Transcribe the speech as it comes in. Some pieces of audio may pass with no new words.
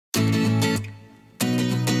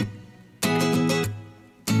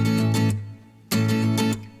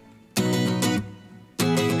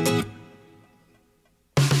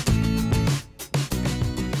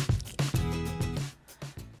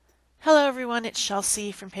Hello everyone, it's Shel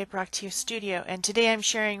from Paper Octave Studio, and today I'm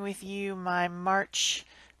sharing with you my March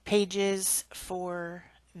pages for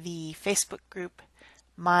the Facebook group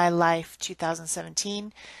My Life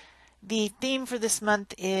 2017. The theme for this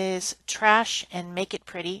month is trash and make it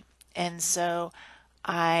pretty, and so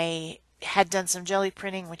I had done some jelly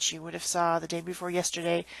printing, which you would have saw the day before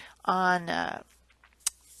yesterday, on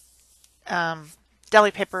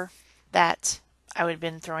deli paper that I would have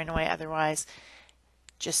been throwing away otherwise,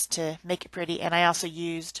 just to make it pretty. And I also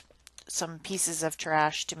used some pieces of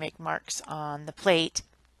trash to make marks on the plate.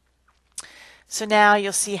 So now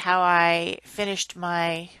you'll see how I finished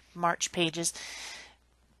my March pages.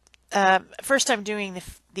 First I'm doing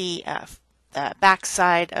the back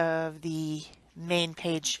side of the main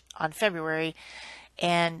page on February,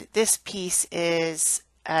 and this piece is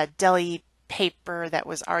a deli paper that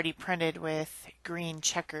was already printed with green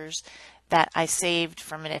checkers that I saved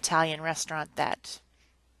from an Italian restaurant that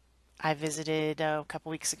I visited a couple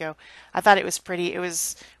weeks ago. I thought it was pretty. It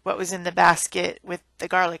was what was in the basket with the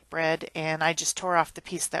garlic bread, and I just tore off the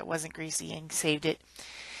piece that wasn't greasy and saved it.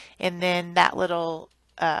 And then that little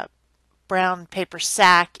brown paper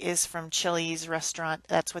sack is from Chili's restaurant.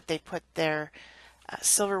 That's what they put their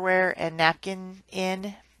silverware and napkin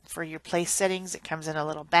in for your place settings. It comes in a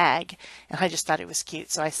little bag, and I just thought it was cute,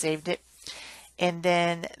 so I saved it. And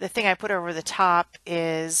then the thing I put over the top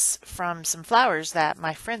is from some flowers that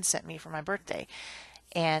my friend sent me for my birthday.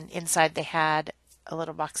 And inside they had a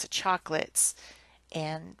little box of chocolates.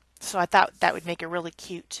 And so I thought that would make a really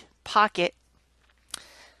cute pocket.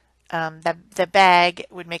 The bag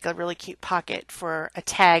would make a really cute pocket for a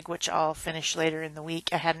tag, which I'll finish later in the week.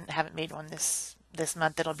 I haven't made one this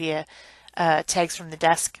month. It'll be a tags from the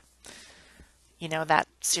desk. You know, that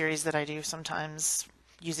series that I do sometimes,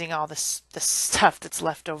 using all the stuff that's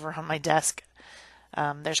left over on my desk.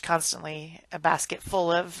 There's constantly a basket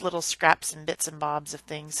full of little scraps and bits and bobs of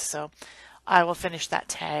things, so I will finish that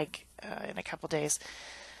tag in a couple days.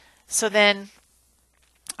 So then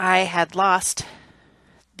I had lost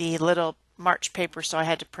the little March paper, so I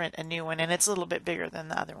had to print a new one, and it's a little bit bigger than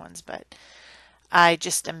the other ones, but I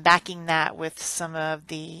just am backing that with some of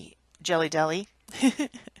the Jelly Deli,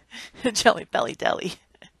 Jelly Belly Deli,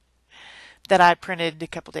 that I printed a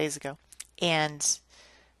couple days ago, and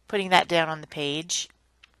putting that down on the page.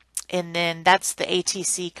 And then that's the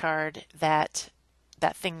ATC card, that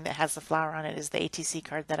thing that has the flower on it is the ATC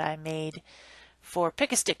card that I made for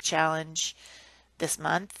Pick a Stick Challenge this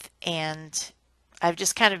month. And I've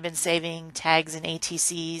just kind of been saving tags and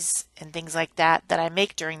ATCs and things like that I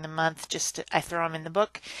make during the month. I throw them in the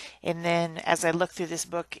book, and then as I look through this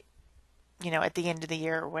book, you know, at the end of the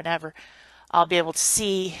year or whenever, I'll be able to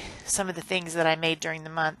see some of the things that I made during the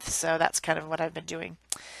month. So that's kind of what I've been doing.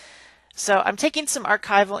 So I'm taking some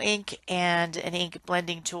archival ink and an ink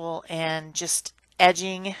blending tool and just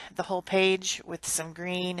edging the whole page with some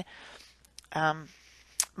green.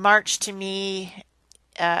 March to me,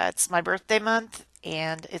 it's my birthday month,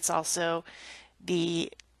 and it's also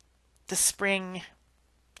the spring,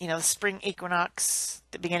 you know, the spring equinox.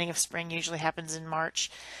 The beginning of spring usually happens in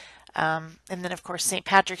March. And then, of course, St.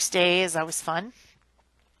 Patrick's Day is always fun.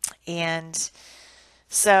 And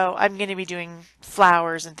so I'm going to be doing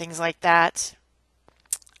flowers and things like that.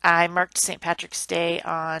 I marked St. Patrick's Day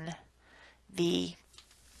on the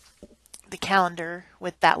calendar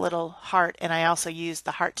with that little heart, and I also used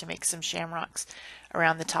the heart to make some shamrocks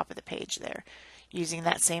around the top of the page there, using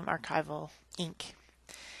that same archival ink.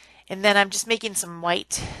 And then I'm just making some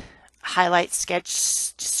white highlight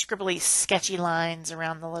scribbly sketchy lines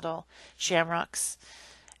around the little shamrocks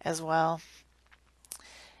as well.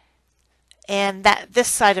 And this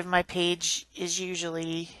side of my page is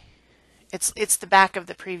usually it's the back of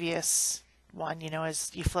the previous one, you know,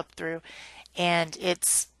 as you flip through, and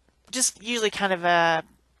it's just usually kind of a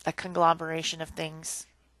conglomeration of things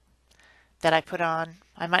that I put on.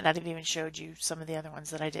 I might not have even showed you some of the other ones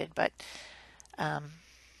that I did, but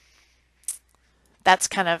that's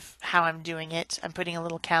kind of how I'm doing it. I'm putting a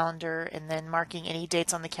little calendar and then marking any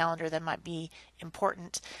dates on the calendar that might be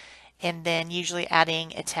important, and then usually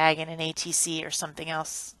adding a tag and an ATC or something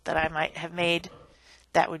else that I might have made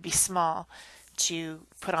that would be small to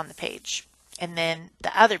put on the page. And then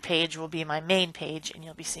the other page will be my main page, and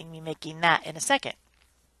you'll be seeing me making that in a second.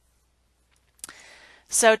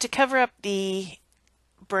 So to cover up the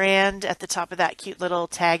brand at the top of that cute little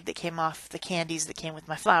tag that came off the candies that came with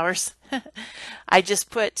my flowers, I just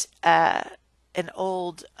put an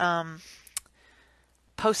old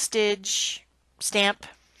postage stamp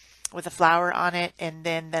with a flower on it, and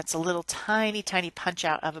then that's a little tiny punch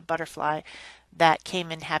out of a butterfly that came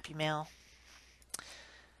in Happy Mail.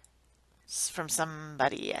 from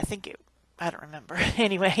somebody. I don't remember.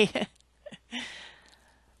 Anyway,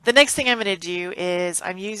 the next thing I'm going to do is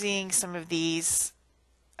I'm using some of these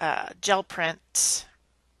gel print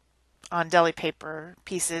on deli paper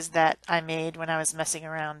pieces that I made when I was messing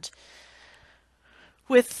around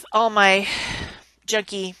with all my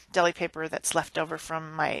junky deli paper that's left over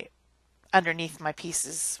from my underneath my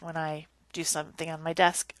pieces when I do something on my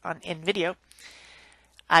desk in video.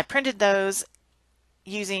 I printed those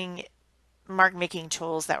using mark making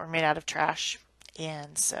tools that were made out of trash,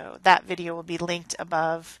 and so that video will be linked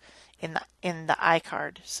above in the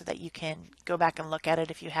iCard so that you can go back and look at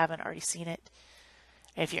it if you haven't already seen it,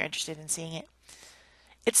 if you're interested in seeing it.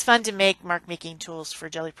 It's fun to make mark making tools for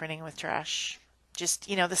jelly printing with trash. Just,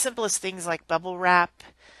 the simplest things like bubble wrap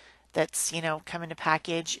that's, come in a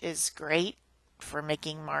package is great for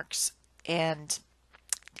making marks, and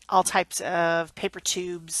all types of paper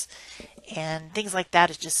tubes and things like that.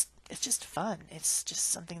 It's just fun. It's just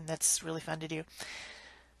something that's really fun to do.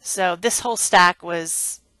 So this whole stack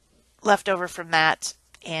was left over from that,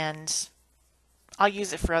 and I'll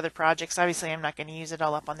use it for other projects. Obviously, I'm not going to use it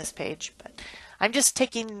all up on this page, but I'm just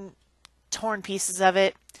taking torn pieces of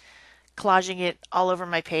it, collaging it all over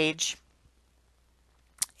my page.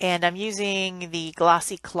 And I'm using the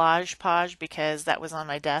glossy collage page because that was on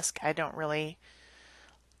my desk. I don't really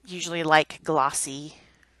usually like glossy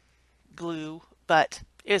glue, but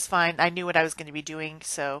it was fine. I knew what I was going to be doing,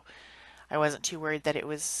 so I wasn't too worried that it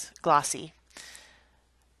was glossy.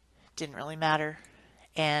 Didn't really matter.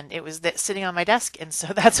 And it was sitting on my desk, and so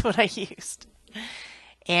that's what I used.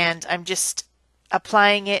 And I'm just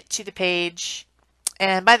applying it to the page.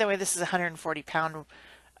 And by the way, this is 140-pound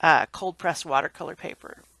cold pressed watercolor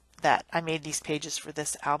paper that I made these pages for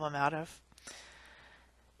this album out of.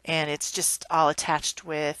 And it's just all attached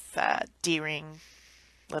with D-ring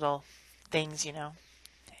little things,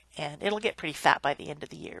 and it'll get pretty fat by the end of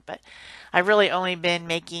the year. But I've really only been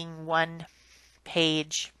making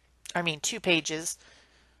two pages,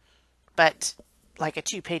 but like a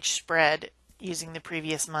 2-page spread using the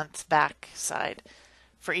previous month's back side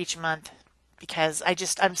for each month, because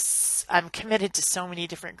I'm committed to so many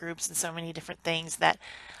different groups and so many different things that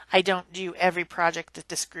I don't do every project that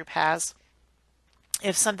this group has.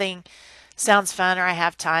 If something sounds fun or I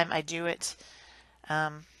have time, I do it.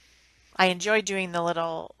 I enjoy doing the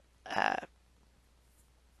little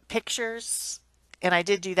pictures, and I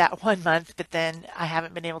did do that one month, but then I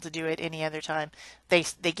haven't been able to do it any other time. They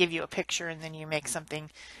give you a picture and then you make something,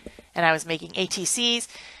 and I was making ATCs.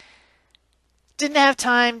 Didn't have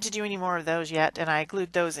time to do any more of those yet, and I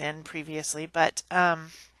glued those in previously, but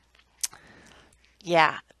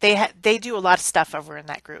yeah, they do a lot of stuff over in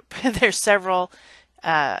that group. There's several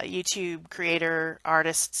YouTube creator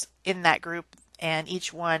artists in that group, and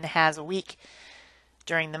each one has a week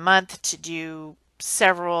during the month to do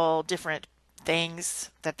several different things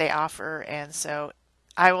that they offer. And so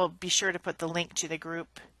I will be sure to put the link to the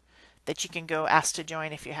group that you can go ask to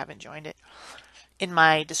join if you haven't joined it in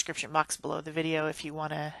my description box below the video if you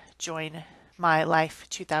want to join My Life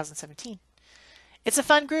 2017. It's a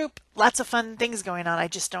fun group, lots of fun things going on. I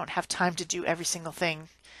just don't have time to do every single thing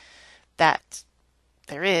that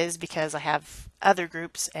there is because I have other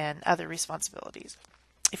groups and other responsibilities,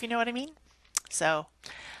 if you know what I mean. So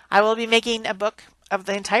I will be making a book of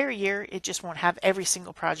the entire year. It just won't have every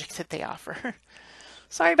single project that they offer.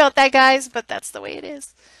 Sorry about that, guys, but that's the way it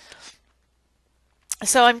is.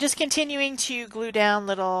 So I'm just continuing to glue down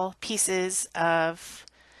little pieces of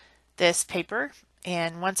this paper,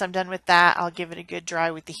 and once I'm done with that, I'll give it a good dry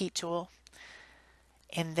with the heat tool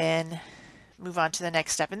and then move on to the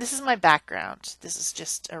next step. And this is my background. This is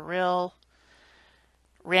just a real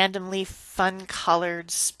randomly fun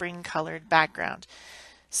colored, spring colored background.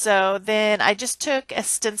 So then I just took a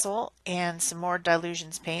stencil and some more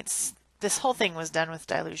Dylusions paints. This whole thing was done with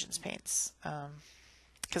Dylusions paints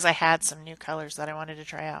because I had some new colors that I wanted to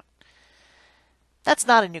try out. That's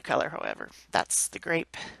not a new color, however. That's the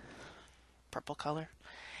grape purple color.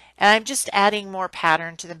 And I'm just adding more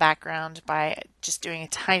pattern to the background by just doing a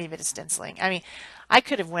tiny bit of stenciling. I mean, I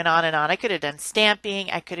could have went on and on. I could have done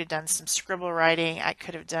stamping. I could have done some scribble writing. I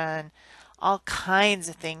could have done all kinds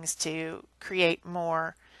of things to create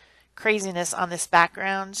more craziness on this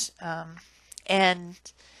background. And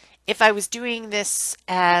if I was doing this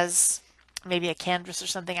as maybe a canvas or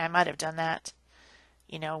something, I might have done that.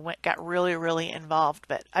 Got really, really involved.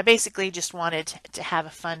 But I basically just wanted to have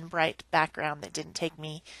a fun, bright background that didn't take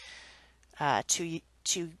me 2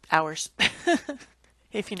 hours,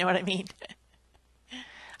 if you know what I mean.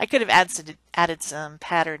 I could have added some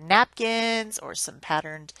patterned napkins or some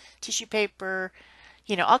patterned tissue paper.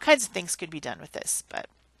 All kinds of things could be done with this, but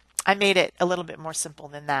I made it a little bit more simple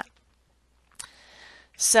than that.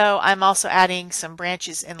 So I'm also adding some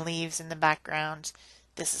branches and leaves in the background.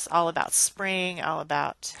 This is all about spring, all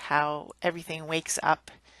about how everything wakes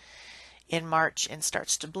up in March and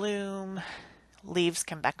starts to bloom. Leaves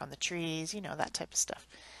come back on the trees, you know, that type of stuff.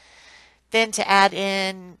 Then to add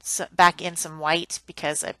in back in some white,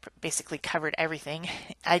 because I basically covered everything,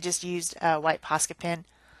 I just used a white Posca pen,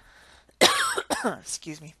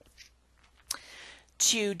 excuse me,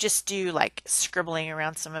 to just do like scribbling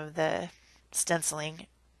around some of the stenciling.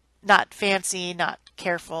 Not fancy, not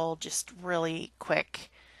careful, just really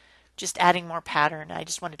quick. Just adding more pattern. I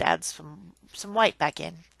just wanted to add some white back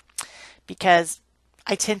in because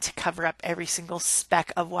I tend to cover up every single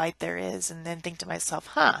speck of white there is and then think to myself,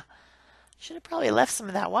 huh, should have probably left some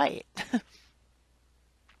of that white.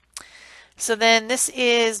 So then this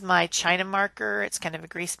is my China marker. It's kind of a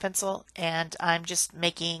grease pencil, and I'm just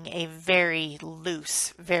making a very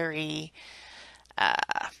loose, very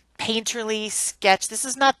painterly sketch. This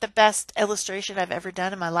is not the best illustration I've ever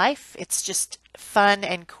done in my life. It's just fun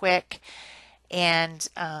and quick and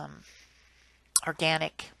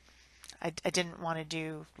organic. I didn't want to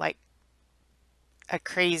do like a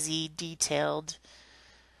crazy detailed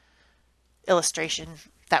illustration.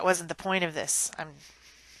 That wasn't the point of this. I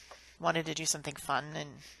wanted to do something fun and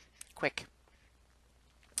quick.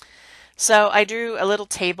 So I drew a little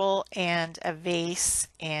table and a vase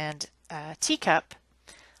and a teacup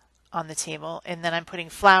on the table, and then I'm putting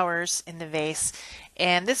flowers in the vase.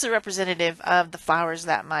 And this is representative of the flowers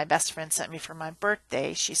that my best friend sent me for my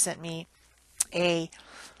birthday. She sent me a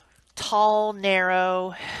tall,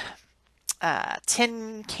 narrow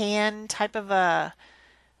tin can type of a,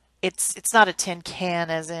 it's not a tin can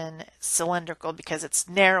as in cylindrical because it's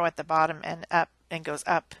narrow at the bottom and up and goes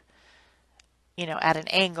up, you know, at an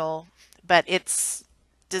angle, but it's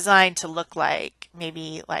designed to look like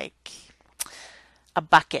maybe like a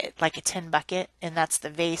bucket, like a tin bucket, and that's the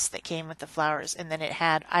vase that came with the flowers. And then it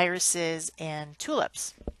had irises and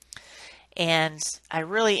tulips. And I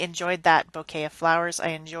really enjoyed that bouquet of flowers. I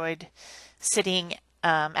enjoyed sitting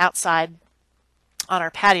outside on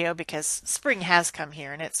our patio because spring has come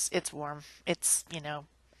here and it's warm. It's, you know,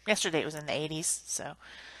 yesterday it was in the 80s. So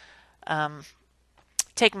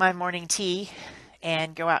take my morning tea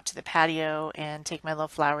and go out to the patio and take my little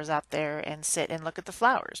flowers out there and sit and look at the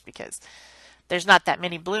flowers because there's not that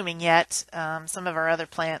many blooming yet. Some of our other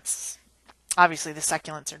plants, obviously the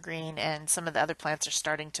succulents are green, and some of the other plants are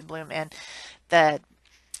starting to bloom. And the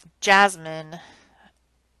jasmine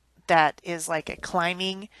that is like a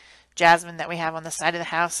climbing jasmine that we have on the side of the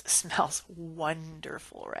house smells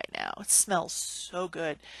wonderful right now. It smells so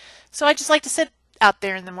good. So I just like to sit out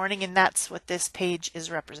there in the morning, and that's what this page is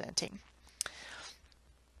representing.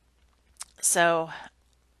 So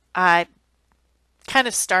I kind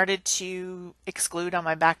of started to exclude on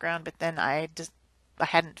my background, but then I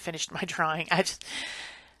hadn't finished my drawing. I just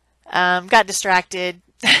got distracted.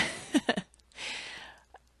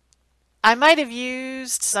 I might have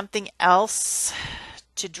used something else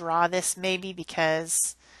to draw this maybe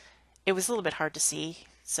because it was a little bit hard to see.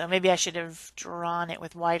 So maybe I should have drawn it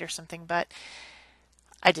with white or something, but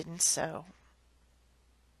I didn't. So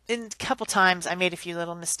in a couple times I made a few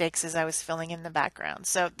little mistakes as I was filling in the background.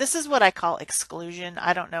 So this is what I call exclusion.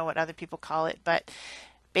 I don't know what other people call it, but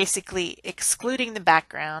basically excluding the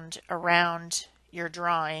background around your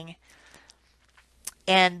drawing.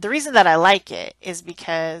 And the reason that I like it is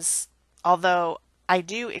because although I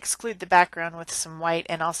do exclude the background with some white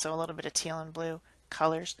and also a little bit of teal and blue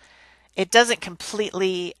colors, it doesn't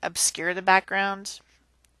completely obscure the background.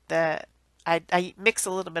 I mix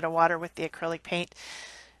a little bit of water with the acrylic paint,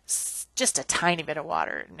 just a tiny bit of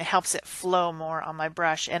water, and it helps it flow more on my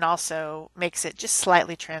brush and also makes it just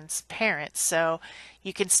slightly transparent so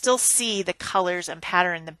you can still see the colors and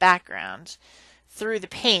pattern in the background through the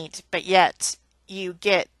paint, but yet you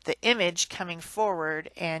get the image coming forward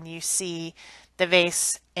and you see the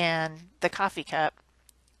vase and the coffee cup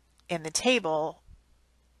and the table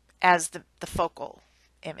as the focal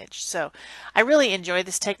image. So I really enjoy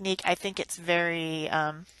this technique. I think it's very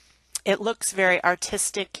it looks very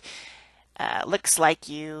artistic. Looks like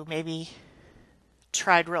you maybe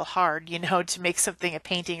tried real hard, you know, to make something a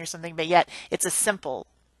painting or something, but yet it's a simple,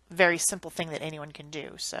 very simple thing that anyone can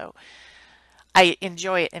do. So I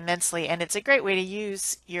enjoy it immensely, and it's a great way to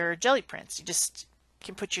use your jelly prints. You just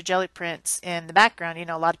can put your jelly prints in the background. You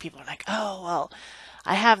know, a lot of people are like, oh, well,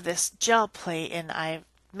 I have this gel plate and I've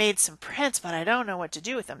made some prints, but I don't know what to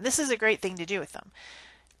do with them. This is a great thing to do with them,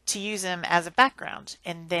 to use them as a background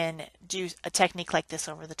and then do a technique like this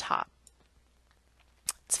over the top.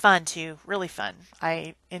 It's fun too, really fun.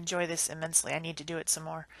 I enjoy this immensely. I need to do it some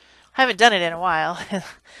more. I haven't done it in a while.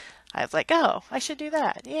 I was like, oh, I should do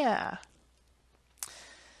that. Yeah.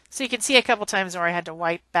 So you can see a couple times where I had to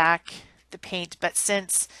wipe back the paint, but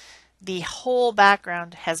since the whole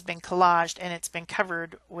background has been collaged and it's been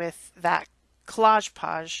covered with that Collage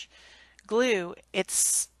Page glue,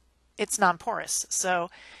 it's non-porous. So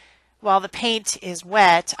while the paint is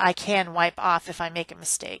wet, I can wipe off if I make a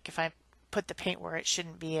mistake, if I put the paint where it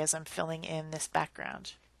shouldn't be as I'm filling in this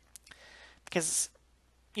background. Because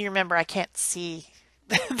you remember I can't see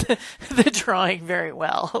the drawing very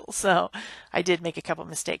well, so I did make a couple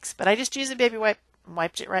mistakes. But I just used a baby wipe,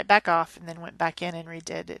 wiped it right back off, and then went back in and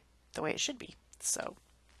redid it the way it should be. So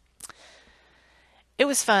it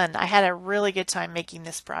was fun. I had a really good time making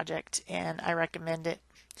this project, and I recommend it.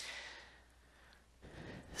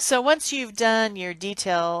 So once you've done your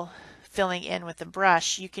detail filling in with the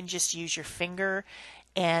brush, you can just use your finger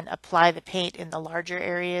and apply the paint in the larger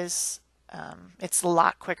areas. It's a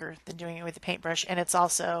lot quicker than doing it with the paintbrush, and it's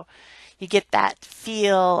also, you get that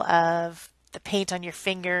feel of the paint on your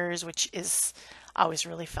fingers, which is always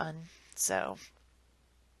really fun. So,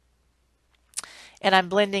 and I'm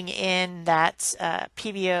blending in that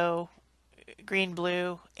PBO green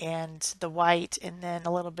blue and the white, and then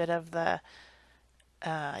a little bit of the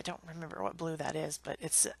I don't remember what blue that is, but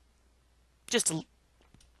it's just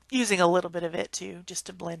using a little bit of it too, just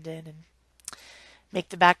to blend in and make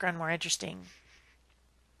the background more interesting.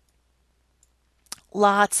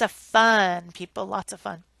 Lots of fun, people, lots of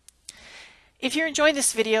fun. If you're enjoying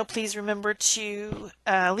this video, please remember to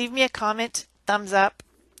leave me a comment, thumbs up,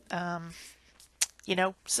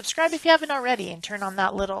 subscribe if you haven't already, and turn on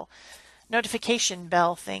that little notification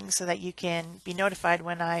bell thing so that you can be notified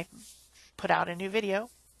when I put out a new video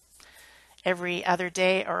every other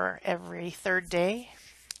day or every third day,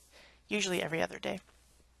 usually every other day.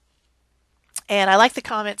 And I like the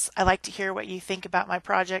comments. I like to hear what you think about my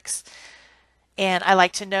projects, and I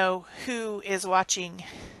like to know who is watching,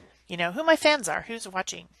 who my fans are, who's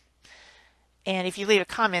watching. And if you leave a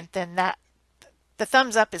comment, then the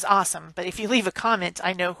thumbs up is awesome, but if you leave a comment,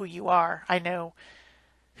 I know who you are. I know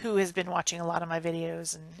who has been watching a lot of my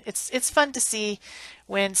videos, and it's fun to see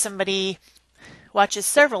when somebody watches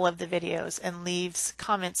several of the videos and leaves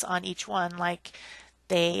comments on each one, like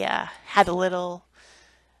they had a little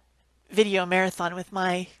video marathon with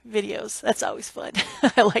my videos. That's always fun.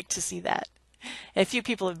 I like to see that. And a few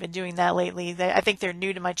people have been doing that lately. I think they're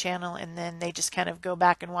new to my channel, and then they just kind of go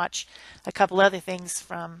back and watch a couple other things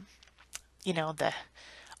from, the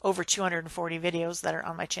over 240 videos that are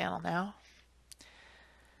on my channel now.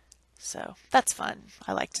 So that's fun.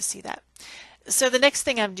 I like to see that. So the next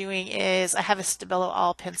thing I'm doing is I have a Stabilo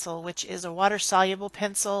All pencil, which is a water-soluble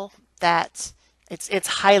pencil that it's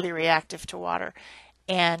highly reactive to water.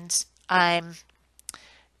 And I'm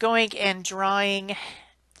going and drawing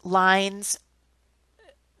lines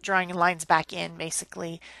back in,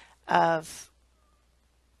 basically, of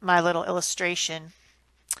my little illustration.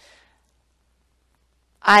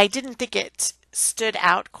 I didn't think it stood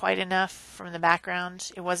out quite enough from the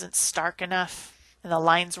background. It wasn't stark enough, and the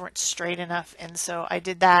lines weren't straight enough, and so I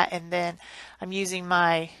did that. And then I'm using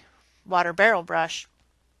my water barrel brush.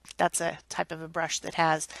 That's a type of a brush that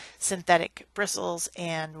has synthetic bristles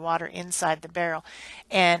and water inside the barrel,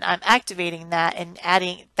 and I'm activating that, and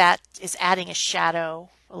adding a shadow,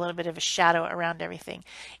 a little bit of a shadow around everything.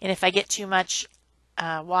 And if I get too much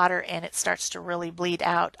water and it starts to really bleed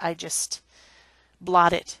out, I just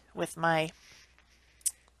blot it with my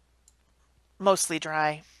mostly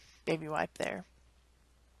dry baby wipe there.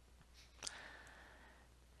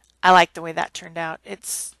 I like the way that turned out.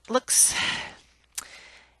 It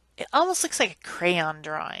almost looks like a crayon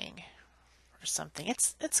drawing or something.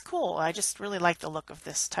 It's cool. I just really like the look of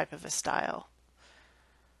this type of a style.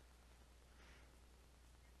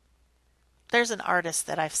 There's an artist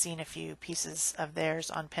that I've seen a few pieces of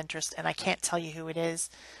theirs on Pinterest, and I can't tell you who it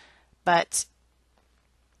is, but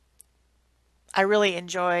I really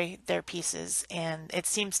enjoy their pieces, and it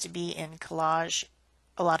seems to be in collage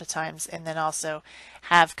a lot of times, and then also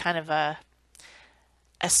have kind of a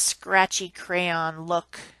scratchy crayon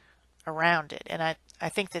look around it. And I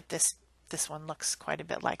think that this one looks quite a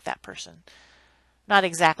bit like that person. Not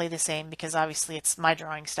exactly the same, because obviously my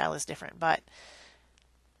drawing style is different, but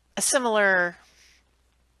a similar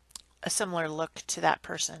look to that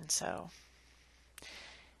person. So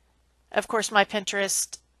of course my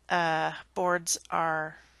Pinterest boards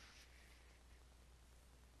are,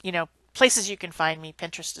 places you can find me.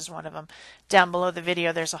 Pinterest is one of them. Down below the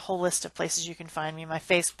video, there's a whole list of places you can find me. My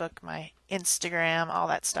Facebook, my Instagram, all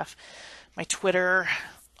that stuff, my Twitter,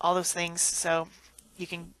 all those things. So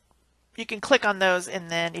you can click on those, and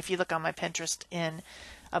then if you look on my Pinterest in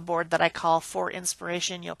a board that I call For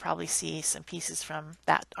Inspiration, you'll probably see some pieces from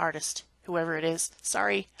that artist, whoever it is.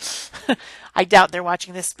 Sorry. I doubt they're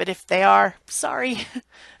watching this, but if they are, sorry.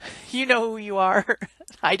 You know who you are.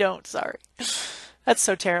 I don't, sorry. That's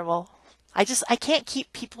so terrible. I can't keep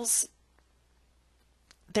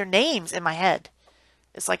their names in my head.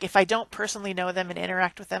 It's like if I don't personally know them and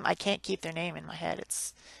interact with them, I can't keep their name in my head.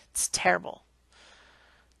 It's terrible.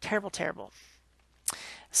 Terrible, terrible.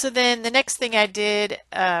 So then the next thing I did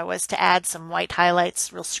was to add some white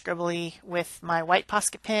highlights, real scribbly, with my white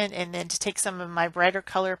Posca pen, and then to take some of my brighter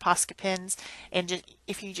color Posca pens, and just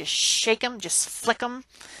if you just shake them, just flick them,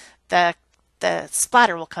 the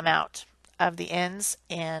splatter will come out of the ends.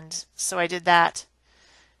 And so I did that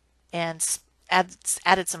and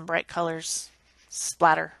added some bright colors,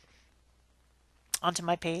 splatter, onto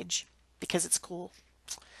my page because it's cool.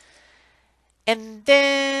 And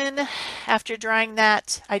then after drying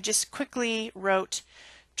that, I just quickly wrote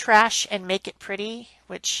Trash and Make It Pretty,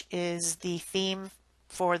 which is the theme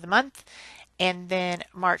for the month, and then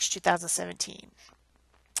March 2017.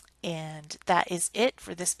 And that is it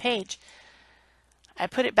for this page. I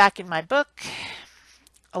put it back in my book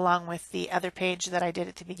along with the other page that I did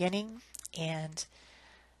at the beginning, and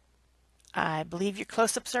I believe your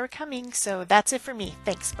close-ups are coming, so that's it for me.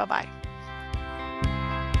 Thanks. Bye-bye.